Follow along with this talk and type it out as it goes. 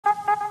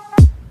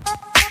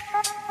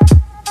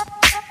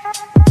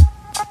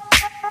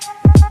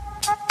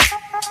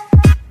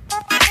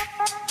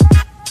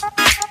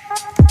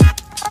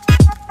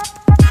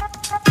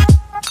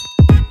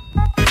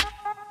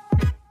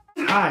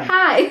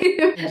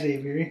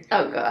Xavier.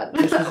 Oh God.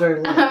 This is our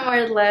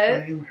I'm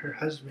Arlette. I am her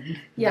husband.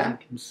 Yeah. As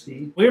you can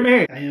see. We're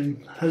married. I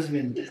am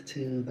husband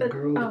to the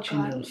girl that you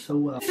know so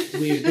well.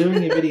 We are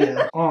doing a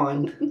video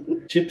on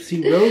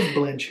Gypsy Rose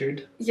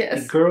Blanchard.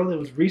 Yes. A girl that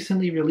was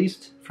recently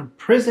released from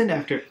prison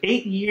after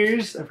 8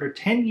 years of her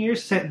 10-year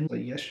sentence.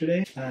 Like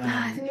yesterday?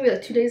 I think maybe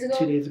like 2 days ago.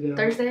 2 days ago.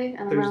 Thursday? I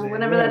don't know. Thursday,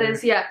 Whenever that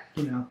is, yeah.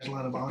 You know, there's a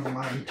lot of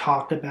online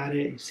talk about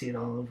it. You see it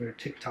all over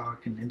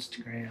TikTok and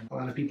Instagram. A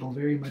lot of people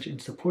very much in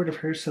support of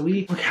her. So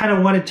we kind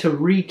of wanted to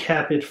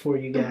recap it for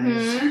you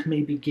guys.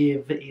 Maybe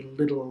give a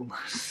little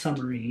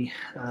summary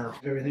of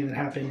everything that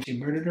happened. She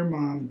murdered her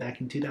mom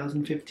back in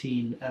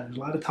 2015. There's a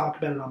lot of talk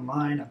about it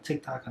online, on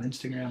TikTok, on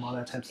Instagram, all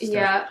that type of stuff.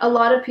 Yeah, a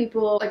lot of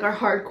people like are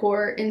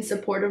hardcore in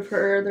support of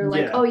her. They're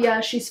like, oh yeah,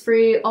 she's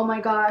free. Oh my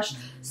gosh.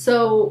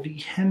 So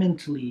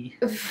vehemently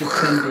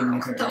defending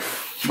her. What the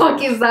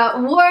fuck is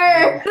that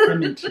word?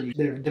 Vehemently.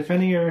 They're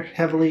defending her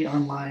heavily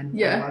online.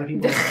 Yeah, a lot of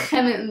people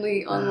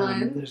vehemently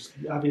online. There's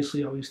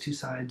obviously always two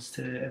sides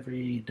to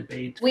every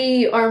debate.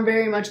 We are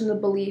very much in the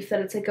belief that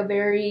it's like a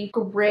very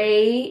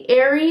gray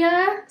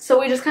area, so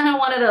we just kind of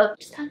wanted to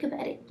just talk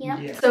about it.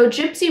 Yeah. So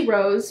Gypsy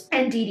Rose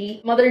and Dee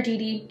Dee, mother Dee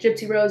Dee,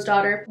 Gypsy Rose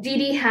daughter. Dee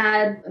Dee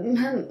had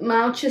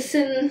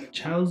Munchausen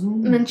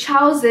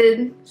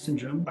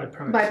syndrome by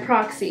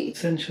proxy.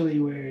 Essentially,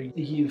 where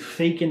you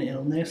fake an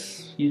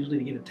illness, usually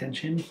to get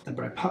attention. The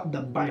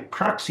by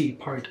proxy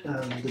part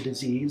of the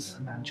disease,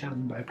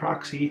 Munchausen by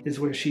proxy, is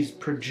where she's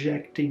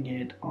projecting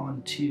it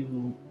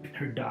onto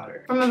her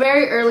daughter. From a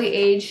very early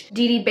age,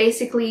 Dee Dee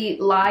basically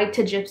lied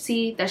to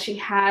Gypsy that she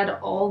had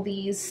all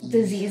these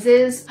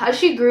diseases. As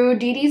she grew,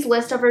 Dee Dee's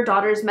list of her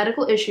daughter's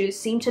medical issues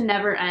seemed to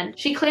never end.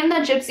 She claimed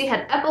that Gypsy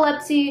had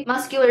epilepsy,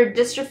 muscular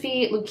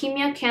dystrophy,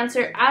 leukemia,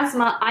 cancer,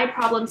 asthma, eye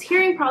problems,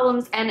 hearing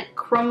problems, and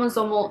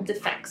chromosomal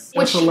defects,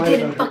 which she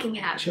didn't fucking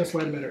have. She also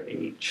lied about her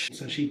age.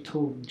 So she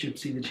told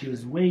Gypsy that she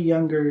was way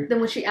younger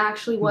than what she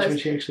actually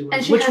was.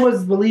 Which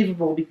was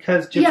believable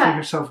because Gypsy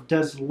herself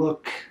does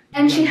look.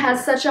 And she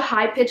has such a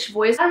high-pitched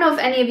voice. I don't know if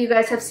any of you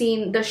guys have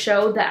seen the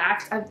show, The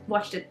Act. I've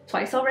watched it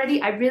twice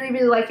already. I really,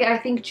 really like it. I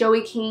think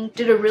Joey King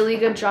did a really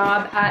good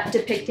job at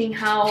depicting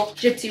how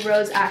Gypsy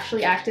Rose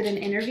actually acted in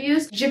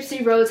interviews.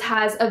 Gypsy Rose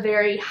has a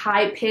very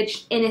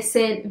high-pitched,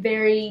 innocent,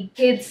 very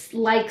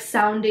kids-like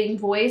sounding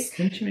voice.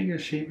 Didn't she make her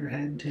shave her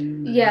head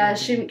too? Yeah,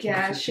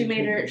 she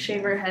made her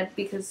shave her head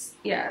because,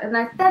 and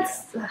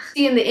that's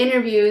seeing the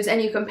interviews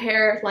and you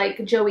compare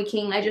like Joey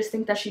King, I just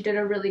think that she did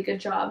a really good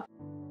job.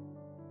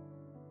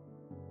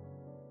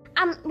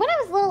 When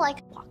I was little, I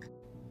could walk.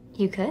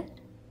 You could?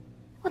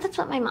 Well, that's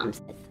what my mom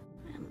says.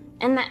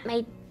 And that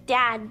my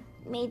dad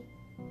made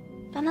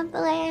fun of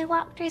the way I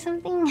walked or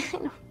something.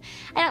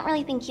 I don't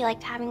really think he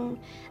liked having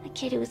a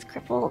kid who was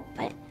crippled,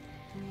 but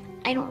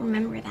I don't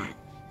remember that.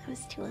 I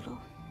was too little.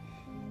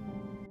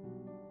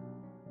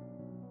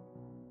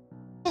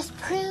 This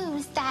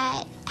proves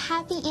that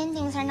happy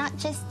endings are not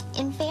just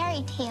in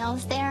fairy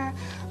tales, they're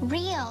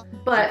real.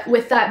 But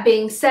with that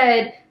being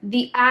said,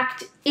 The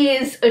Act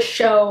is a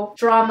show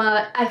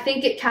drama. I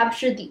think it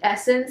captured the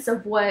essence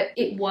of what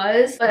it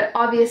was, but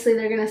obviously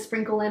they're gonna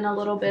sprinkle in a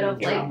little bit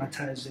of like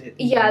dramatize it.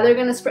 Yeah, they're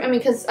gonna I mean,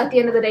 because at the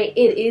end of the day,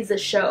 it is a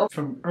show.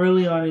 From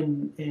early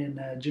on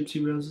in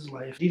Gypsy Rose's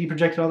life, Dee Dee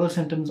projected all those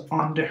symptoms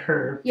onto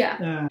her.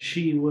 Yeah.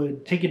 She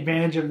would take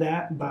advantage of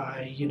that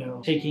by, you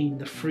know, taking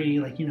the free,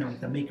 like, you know, like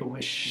the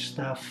Make-A-Wish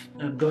stuff,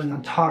 going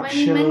on talk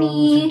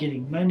shows and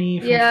getting money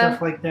from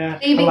stuff like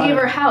that. They even gave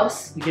her a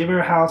house. They gave her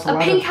a house. A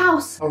pink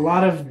house. A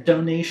lot of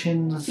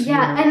donations.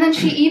 Yeah, and then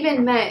she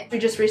even met, we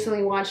just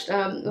recently watched,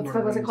 what the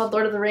fuck was it called,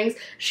 Lord of the Rings.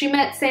 She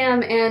met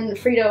Sam and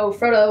Frodo,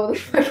 what the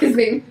fuck his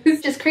name.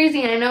 It's just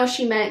crazy, and I know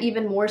she met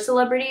even more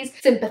celebrities.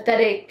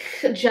 Sympathetic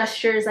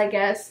gestures, I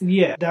guess.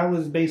 Yeah, that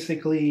was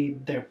basically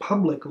their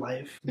public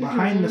life.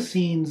 Behind the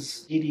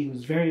scenes, Dee Dee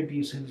was very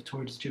abusive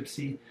towards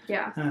Gypsy.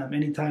 Yeah.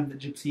 Anytime that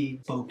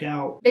Gypsy spoke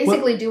out.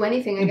 Basically do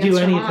anything against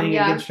her mom.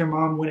 Against her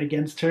mom, went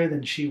against her,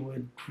 then she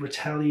would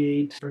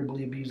retaliate,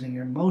 verbally abusing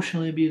her,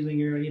 emotionally abusing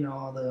her, you know,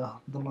 all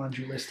the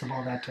laundry list of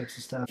all that types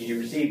of stuff. Did you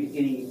receive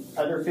any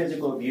other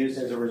physical abuse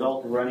as a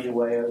result of running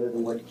away other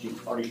than what you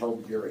already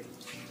told the jury?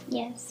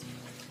 Yes.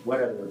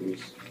 What other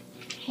abuse?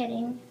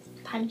 Hitting,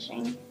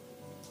 punching,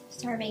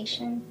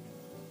 starvation.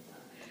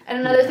 And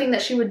another thing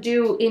that she would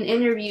do in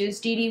interviews,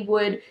 Dee Dee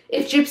would,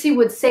 if Gypsy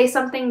would say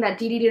something that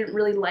Dee Dee didn't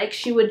really like,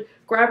 she would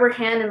grab her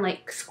hand and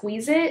like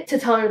squeeze it to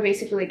tell her to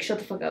basically like shut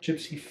the fuck up.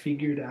 Gypsy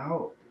figured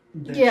out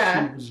that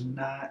she was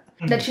not,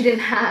 that she didn't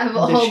have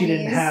all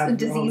these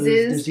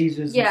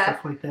diseases and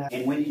stuff like that.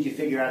 And when did you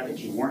figure out that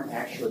you weren't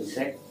actually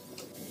sick?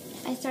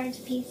 I started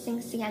to piece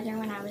things together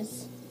when I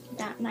was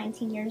about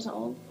 19 years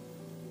old.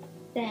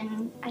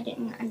 Then I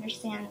didn't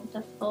understand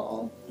the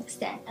full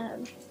extent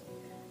of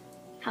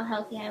how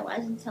healthy I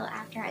was until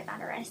after I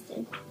got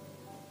arrested.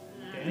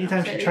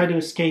 Anytime she tried to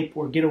escape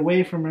or get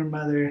away from her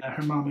mother,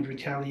 her mom would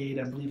retaliate.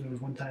 I believe there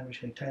was one time where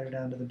she like tied her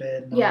down to the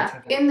bed. And all that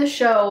type of in the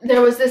show,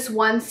 there was this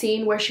one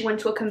scene where she went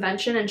to a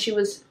convention and she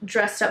was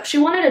dressed up. She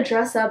wanted to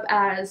dress up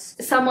as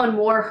someone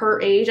more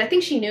her age. I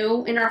think she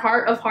knew in her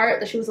heart of heart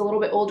that she was a little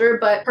bit older,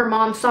 but her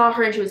mom saw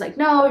her and she was like,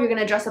 no, you're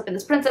gonna dress up in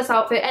this princess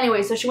outfit.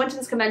 Anyway, so she went to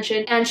this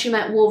convention and she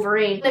met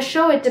Wolverine. In the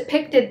show, it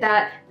depicted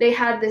that they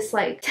had this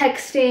like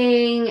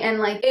texting and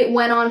like it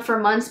went on for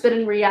months, but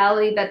in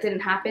reality that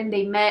didn't happen.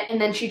 They met and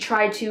then she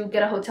tried to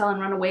get a hotel and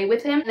run away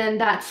with him. And then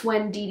that's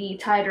when Dee Dee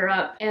tied her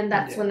up and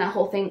that's when that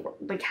whole thing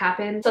like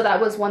happened. So that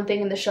was one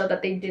thing in the show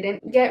that they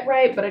didn't get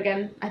right, but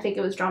again, I think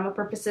it was drama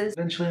purposes.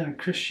 Eventually on a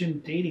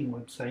Christian dating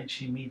website,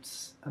 she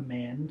meets a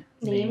man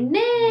named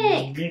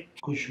Nick.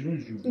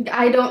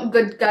 I don't,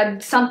 good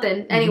God,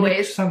 something.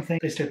 Anyways. Something.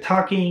 They start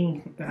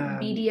talking.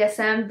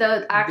 BDSM,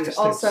 the act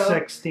also.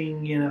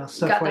 Sexting, you know,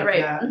 stuff got like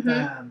right.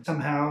 that.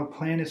 Somehow a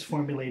plan is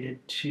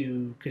formulated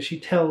to, because she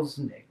tells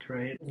Nick,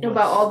 right?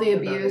 About all the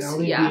abuse. All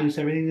the abuse,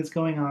 everything that's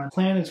going on.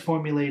 Plan is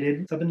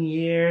formulated. It's up in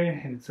the air,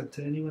 and it's up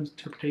to anyone's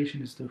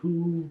interpretation as to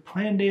who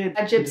planned it.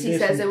 Gypsy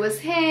says it was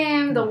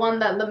him, the one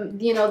that,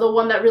 the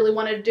one that really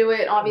wanted to do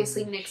it.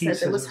 Obviously, Nick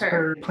says it was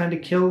her. Planned to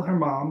kill her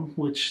mom,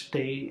 which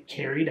they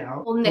carried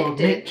out. Well, Nick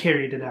did. Nick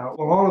carried it out.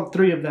 Well, all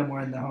three of them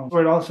were in the home.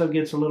 Where it also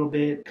gets a little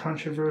bit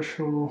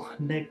controversial.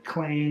 Nick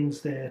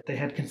claims that they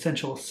had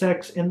consensual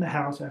sex in the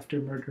house after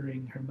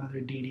murdering her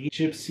mother, Dee Dee.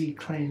 Gypsy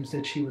claims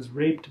that she was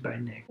raped by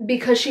Nick.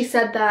 Because she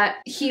said that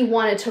he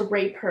wanted to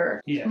rape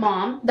her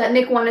mom, that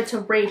Nick wanted to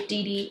rape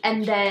Dee Dee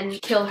and then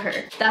kill her.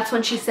 That's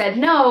when she said,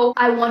 no,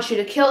 I want you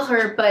to kill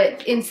her,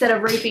 but instead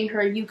of raping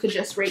her, you could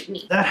just rape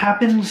me. That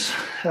happens.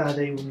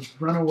 They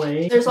run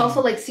away. There's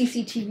also like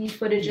CCTV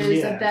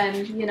footages of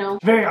them,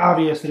 Very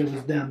obvious that it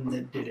was them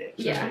that did it.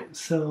 Yeah. Right?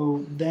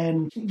 So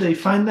then they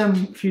find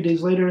them a few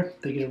days later.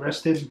 They get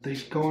arrested. They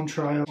go on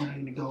trial. We're not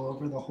going to go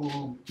over the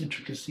whole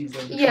intricacies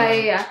of the trial.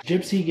 Yeah.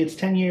 Gypsy gets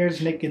 10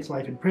 years. Nick gets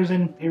life in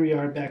prison. Here we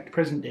are back to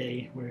present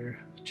day where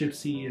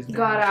Gypsy is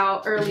got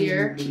out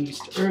earlier,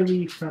 released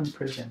early from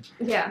prison.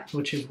 Yeah,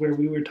 which is where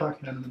we were talking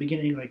about in the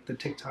beginning, like the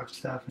TikTok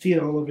stuff. I see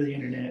it all over the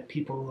internet.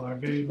 People are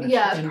very much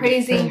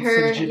praising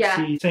her.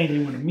 Gypsy, saying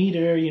they want to meet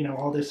her.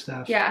 All this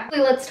stuff. Yeah,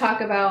 let's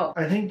talk about.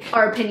 I think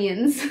our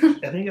opinions.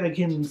 I think I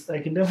can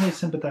definitely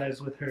sympathize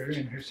with her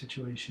and her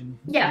situation.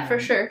 Yeah, for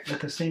sure.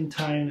 At the same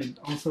time, it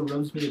also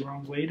rubs me the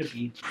wrong way to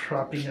be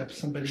propping up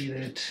somebody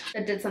that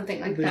did something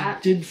like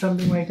that. Did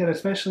something like that,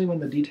 especially when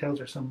the details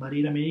are so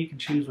muddied. I mean, you can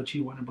choose what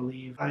you want to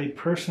believe. I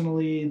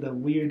personally, the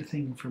weird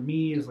thing for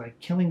me is like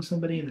killing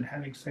somebody and then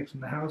having sex in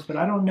the house. But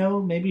I don't know.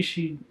 Maybe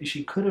she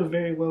could have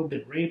very well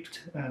been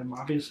raped.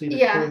 Obviously,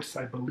 the courts,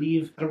 I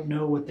believe. I don't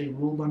know what they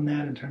ruled on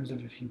that in terms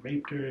of if he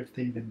raped her, if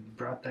they even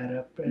brought that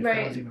up, if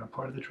that was even a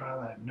part of the trial.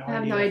 I have no idea. I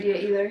have no idea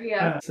either.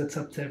 Yeah. So it's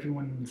up to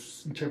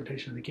everyone's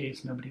interpretation of the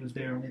case. Nobody was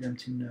there, only them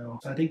to know.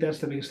 So I think that's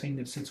the biggest thing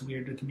that sits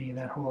weird with me,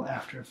 that whole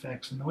after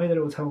effects and the way that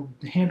it was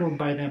handled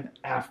by them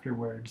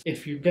afterwards.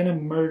 If you're gonna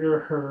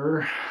murder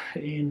her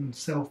in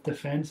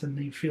self-defense and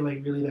you feel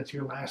like really that's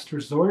your last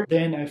resort,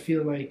 then I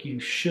feel like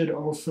you should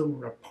also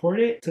report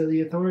it to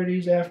the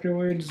authorities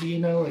afterwards,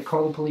 like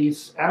call the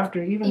police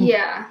after, even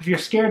if you're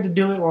scared to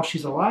do it while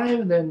she's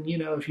alive, then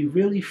if you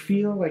really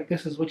feel like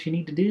this is what you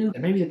need to do,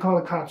 then maybe call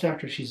the cops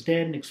after she's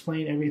dead and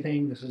explain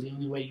everything. This is the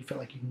only way you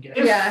felt like you can get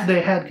it. If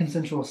they had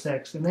consensual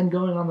sex and then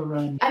going on the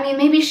run. I mean,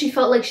 maybe she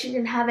felt like she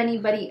didn't have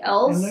anybody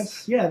else. And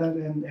that's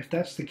and if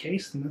that's the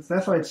case, then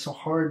that's why it's so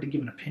hard to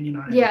give an opinion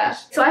on it. Yeah.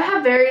 So I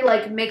have very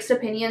mixed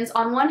opinions.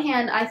 On one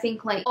hand, I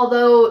think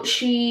although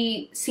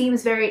she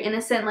seems very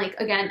innocent,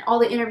 again, all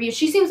the interviews,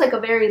 she seems like a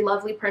very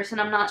lovely person.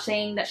 I'm not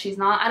saying that she's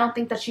not. I don't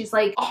think that she's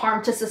a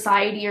harm to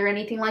society or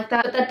anything like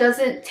that. But that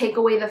doesn't take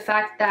away the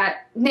fact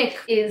that Nick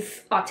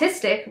is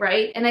autistic,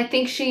 right? And I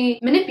think she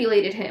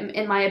manipulated him,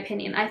 in my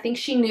opinion. I think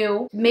she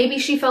knew. Maybe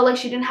she felt like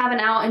she didn't have an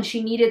out and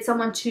she needed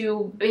someone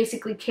to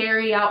basically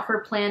carry out her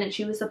plan and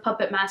she was the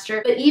puppet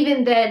master. But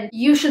even then,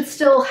 you should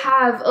still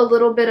have a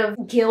little bit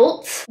of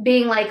guilt,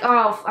 being like,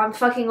 oh, I'm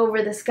fucking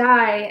over this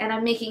guy and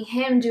I'm making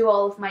him do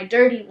all of my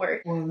dirty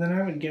work. Well, then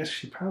I would guess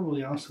she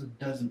probably also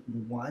doesn't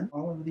want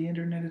all of the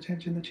internet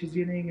attention that she's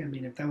getting. I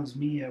mean, if that was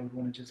me, I would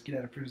want to just get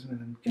out of prison and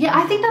then... Yeah,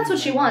 I think that's what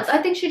she wants.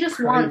 I think she just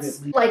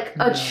wants,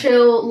 a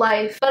chill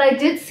life. But I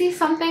did see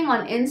something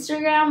on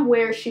Instagram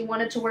where she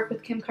wanted to work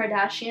with Kim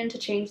Kardashian to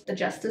change the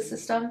justice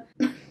system.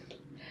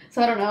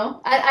 So I don't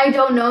know. I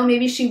don't know.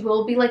 Maybe she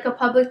will be a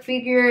public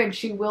figure and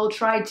she will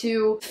try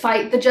to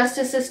fight the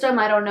justice system.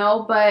 I don't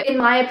know. But in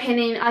my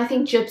opinion, I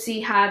think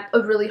Gypsy had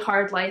a really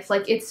hard life.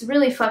 It's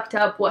really fucked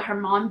up what her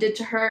mom did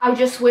to her. I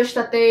just wish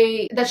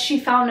that she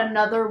found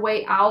another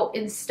way out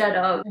instead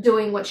of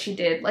doing what she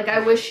did. I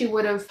wish she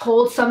would have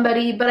told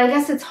somebody, but I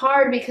guess it's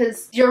hard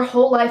because your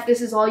whole life,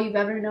 this is all you've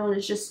ever known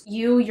is just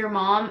you, your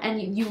mom,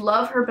 and you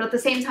love her. But at the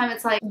same time,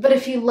 it's but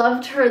if you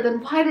loved her,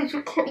 then why did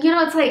you care?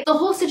 It's the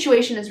whole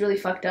situation is really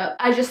fucked up. up.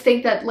 I just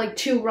think that like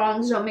 2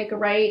 wrongs don't make a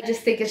right. I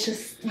just think it's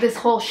just this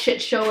whole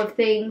shit show of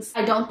things.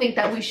 I don't think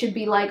that we should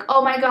be like,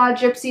 oh my god,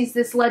 Gypsy's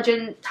this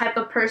legend type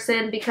of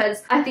person,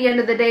 because at the end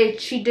of the day,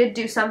 she did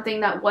do something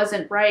that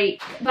wasn't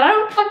right. But I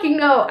don't fucking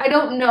know. I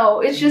don't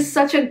know. It's just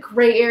such a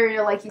gray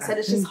area, like you said.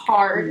 It's just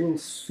hard. We'll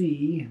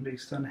see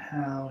based on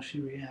how she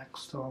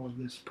reacts to all of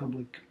this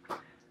public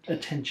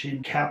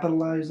attention,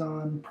 capitalize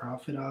on,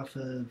 profit off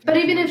of. But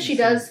even if she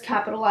does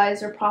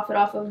capitalize or profit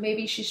off of,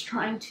 maybe she's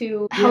trying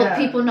to help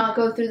people not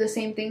go through the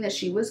same thing that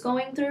she was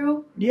going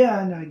through.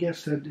 Yeah, and I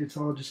guess that it's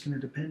all just going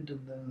to depend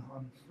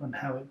on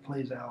how it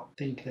plays out. I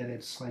think that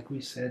it's, like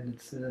we said,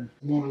 it's a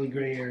morally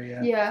gray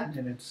area. Yeah.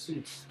 And it's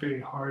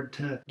very hard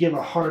to give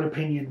a hard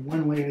opinion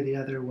one way or the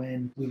other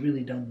when we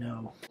really don't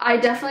know. I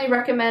definitely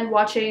recommend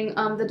watching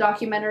the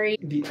documentary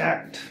The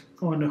Act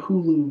on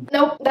Hulu.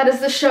 Nope, that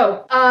is the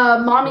show.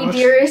 Mommy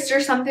Dearest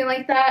or something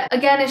like that.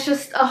 Again, it's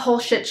just a whole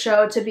shit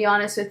show, to be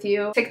honest with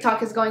you.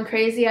 TikTok is going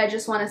crazy. I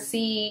just want to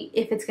see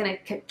if it's gonna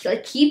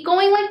keep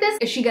going like this.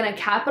 Is she gonna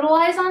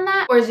capitalize on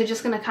that? Or is it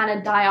just gonna kind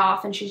of die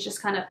off and she's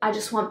just kind of, I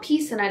just want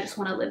peace and I just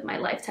want to live my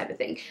life type of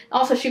thing.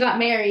 Also, she got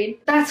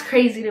married. That's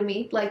crazy to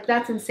me. Like,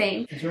 that's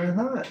insane. Those are our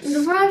thoughts.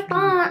 Those are our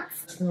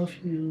thoughts. So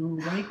if you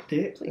liked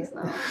it. Please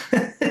no.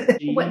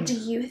 What do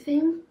you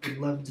think? I'd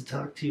love to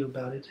talk to you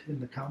about it in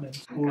the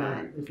comments. Oh, or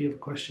if you have a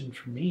question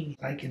for me,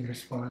 I can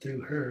respond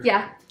through her.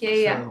 Yeah.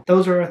 So,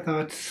 those are our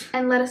thoughts.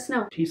 And let us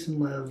know. Peace and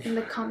love. In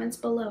the comments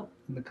below.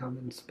 In the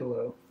comments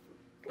below.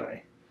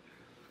 Bye.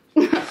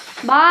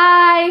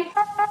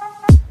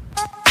 Bye.